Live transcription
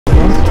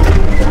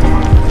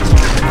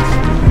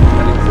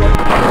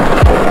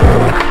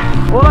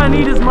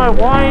need is my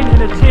wine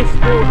and a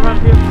chessboard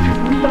right here.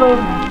 Hello.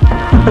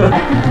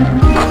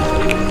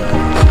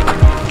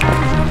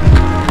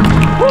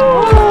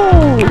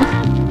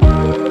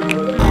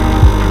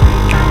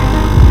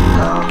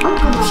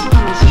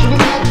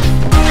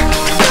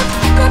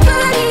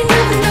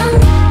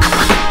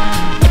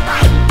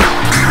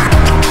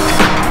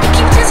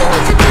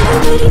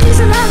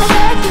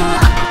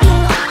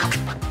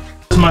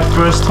 This is my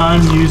first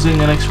time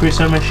using an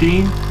espresso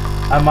machine.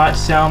 I might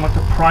sound like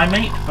a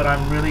primate, but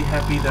I'm really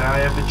happy that I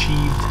have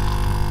achieved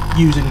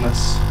using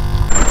this.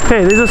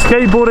 Okay, there's a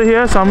skateboarder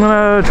here, so I'm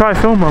gonna try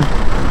film him.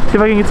 See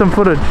if I can get some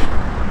footage.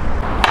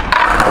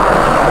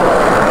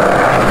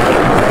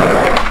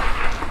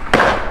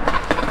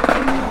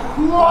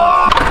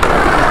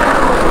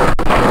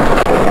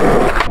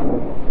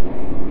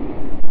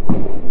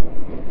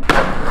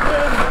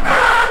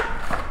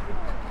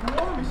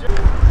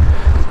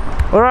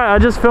 Alright, I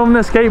just filmed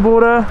this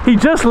skateboarder. He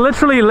just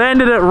literally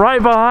landed it right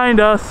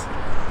behind us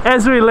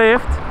as we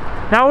left.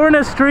 Now we're in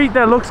a street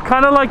that looks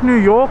kind of like New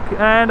York,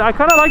 and I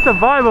kind of like the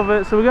vibe of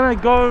it, so we're gonna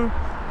go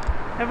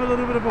have a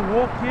little bit of a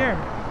walk here.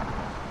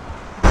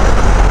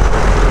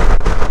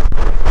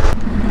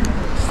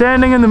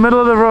 Standing in the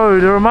middle of the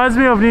road, it reminds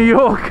me of New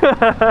York.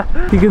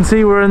 You can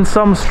see we're in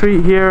some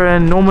street here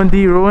in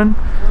Normandie, Rouen,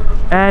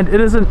 and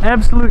it is an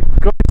absolute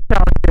ghost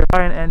town here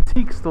by an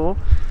antique store.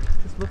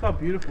 Just look how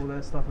beautiful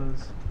that stuff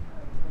is.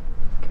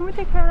 Can we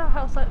decorate our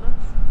house like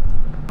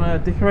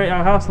this? Decorate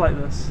our house like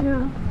this?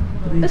 Yeah.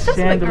 These It's just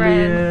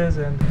chandeliers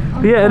and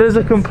but yeah, it is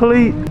a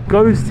complete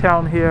ghost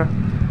town here,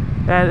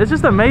 and it's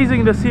just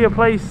amazing to see a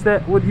place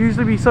that would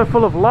usually be so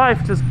full of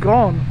life just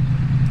gone.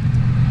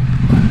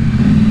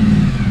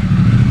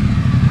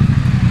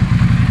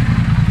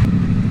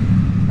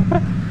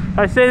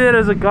 I say that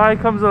as a guy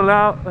comes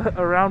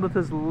around with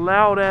his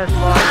loud ass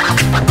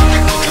vibe.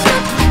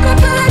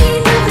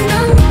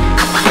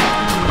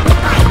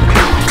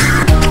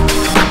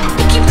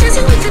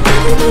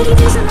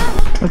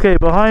 Okay,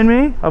 behind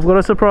me, I've got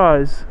a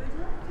surprise.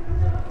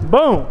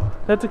 Boom!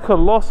 That's a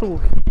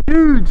colossal,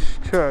 huge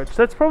church.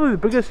 That's probably the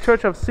biggest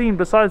church I've seen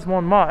besides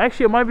Montmartre.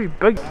 Actually, it might be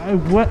big.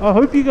 I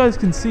hope you guys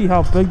can see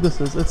how big this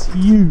is. It's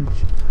huge.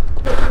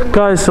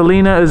 Guys,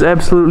 Celina is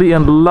absolutely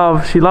in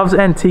love. She loves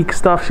antique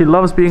stuff. She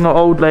loves being an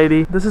old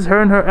lady. This is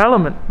her in her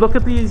element. Look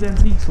at these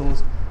antique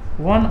stores.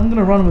 One, I'm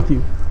gonna run with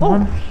you.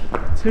 1,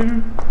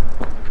 2,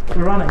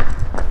 we're running.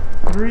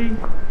 3,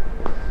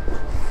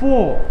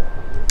 4.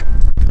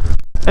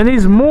 And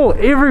there's more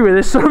everywhere.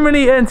 There's so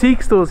many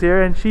antique stores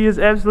here, and she is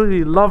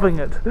absolutely loving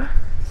it.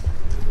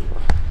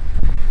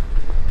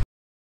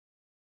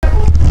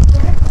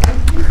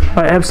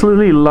 I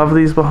absolutely love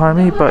these behind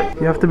me, but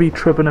you have to be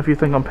tripping if you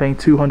think I'm paying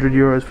 200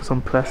 euros for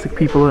some plastic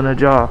people in a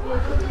jar.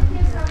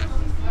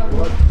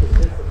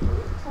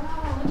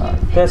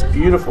 That's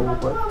beautiful,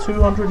 but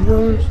 200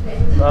 euros?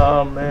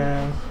 Oh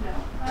man.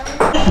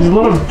 There's a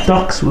lot of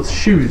ducks with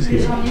shoes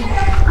here.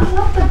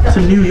 It's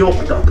a New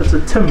York duck. It's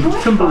a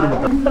Timberland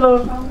duck.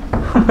 Hello.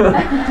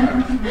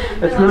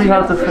 It's really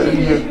hard to fit in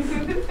here.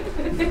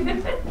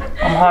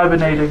 I'm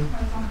hibernating.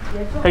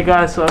 Hey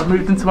guys, so I've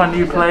moved into my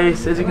new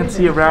place. As you can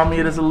see around me,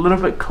 it is a little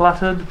bit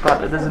cluttered,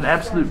 but it is an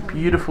absolute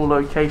beautiful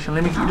location.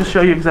 Let me just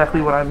show you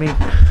exactly what I mean.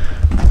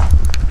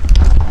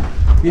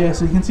 Yeah,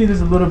 so you can see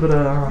there's a little bit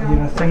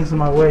of things in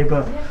my way,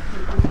 but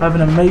I have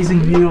an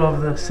amazing view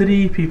of the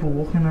city, people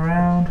walking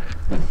around,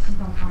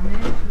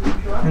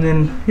 and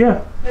then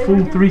yeah, full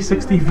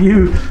 360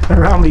 view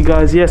around me,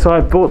 guys. Yeah, so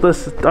I bought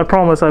this. I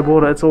promise I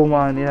bought it. It's all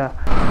mine. Yeah.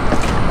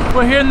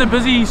 We're here in the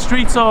busy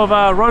streets of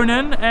Rouen,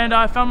 and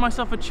I found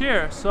myself a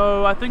chair,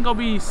 so I think I'll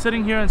be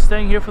sitting here and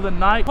staying here for the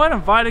night. Quite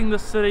inviting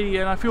this city,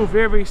 and I feel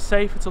very, very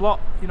safe. It's a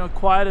lot,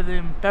 quieter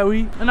than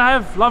Paris, and I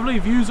have lovely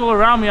views all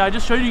around me. I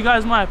just showed you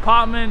guys my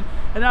apartment,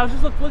 and I was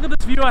just look at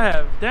this view I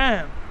have.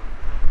 Damn.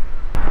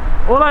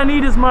 All I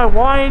need is my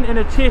wine and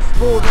a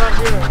chessboard right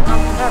here. And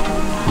I'm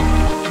happy.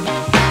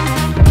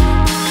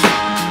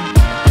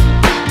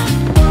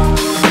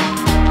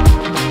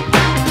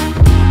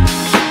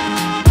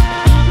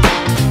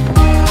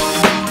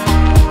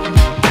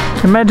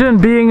 Imagine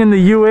being in the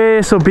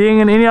US or being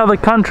in any other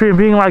country and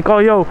being like, oh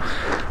yo,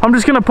 I'm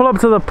just gonna pull up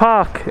to the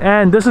park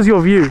and this is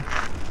your view.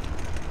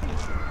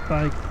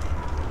 Like,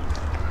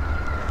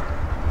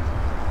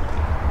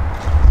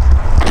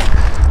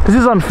 this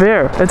is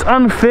unfair. It's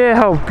unfair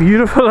how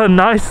beautiful and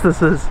nice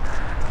this is.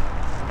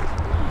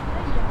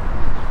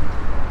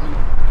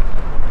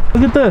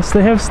 Look at this,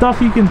 they have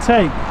stuff you can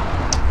take.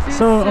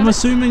 So I'm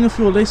assuming if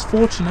you're less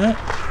fortunate,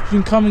 you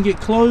can come and get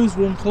clothes,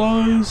 warm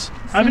clothes.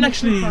 I haven't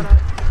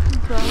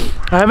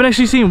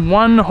actually seen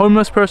one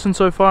homeless person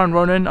so far in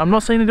Rouen. I'm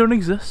not saying they don't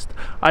exist,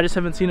 I just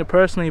haven't seen it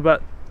personally,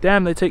 but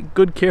damn, they take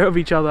good care of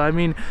each other. I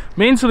mean,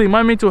 mentally,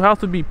 my mental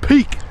health would be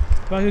peak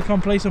if I could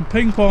come play some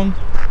ping pong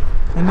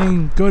and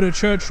then go to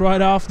church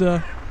right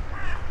after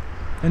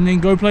and then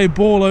go play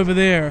ball over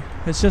there.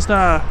 It's just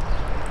very,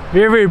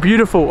 very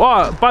beautiful.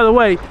 Oh, by the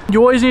way, you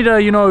always need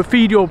to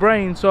feed your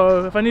brain.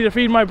 So if I need to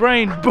feed my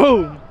brain,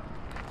 boom.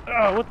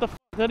 Oh, what the f,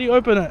 how do you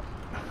open it?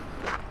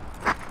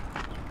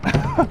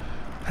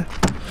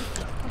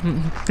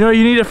 You know,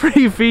 you need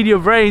to feed your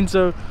brain,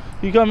 so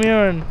you come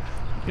here and,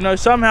 you know,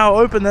 somehow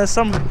open this.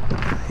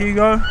 Here you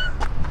go.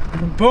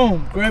 And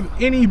boom, grab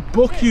any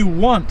book you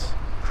want.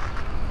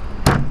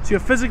 So you're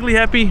physically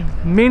happy,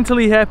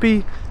 mentally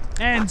happy,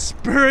 and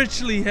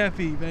spiritually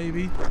happy,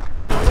 baby.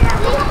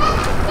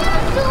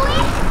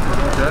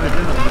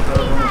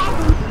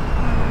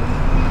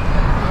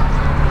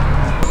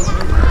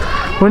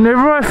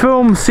 Whenever I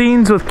film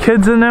scenes with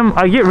kids in them,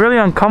 I get really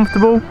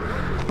uncomfortable.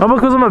 Not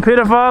because I'm a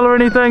pedophile or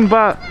anything,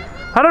 but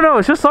I don't know,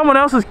 it's just someone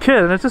else's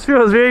kid and it just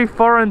feels very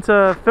foreign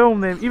to film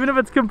them, even if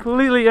it's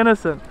completely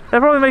innocent. That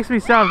probably makes me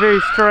sound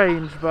very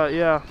strange, but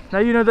yeah, now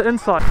you know the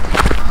insight.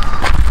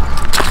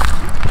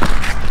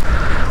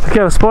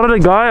 Okay, I've spotted a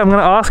guy. I'm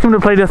gonna ask him to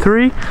play the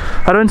 3.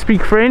 I don't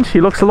speak French, he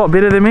looks a lot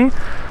better than me.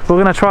 We're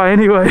gonna try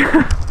anyway.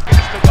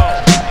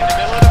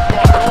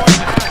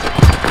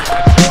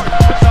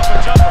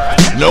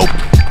 Nope.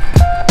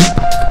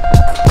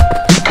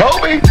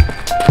 Kobe.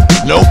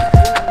 Nope.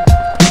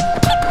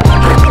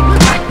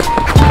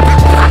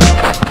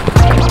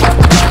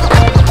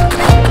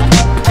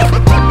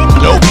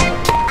 Nope.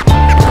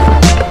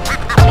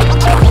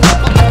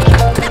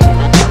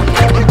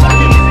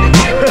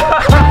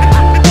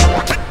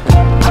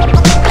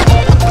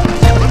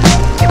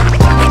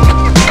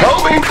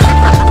 Kobe.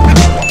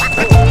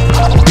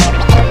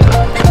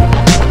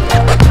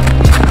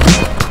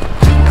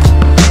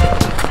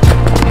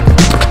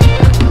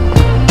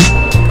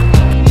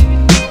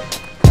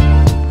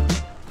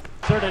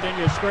 Inserted in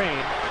your screen.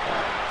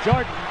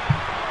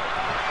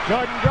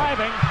 Jordan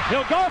driving.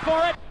 He'll go for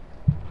it.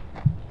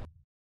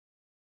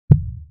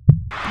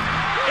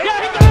 Yeah,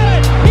 he got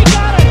it! He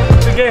got it!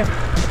 Good game.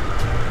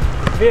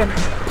 Bien.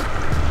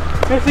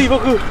 Merci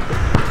beaucoup.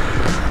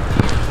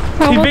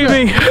 He beat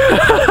me.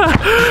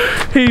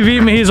 He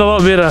beat me. He's a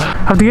lot better.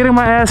 After getting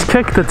my ass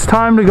kicked, it's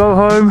time to go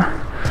home,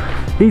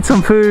 eat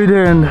some food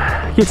and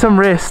get some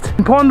rest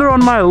and ponder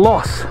on my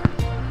loss.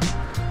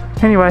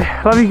 Anyway,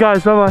 love you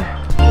guys. Bye bye.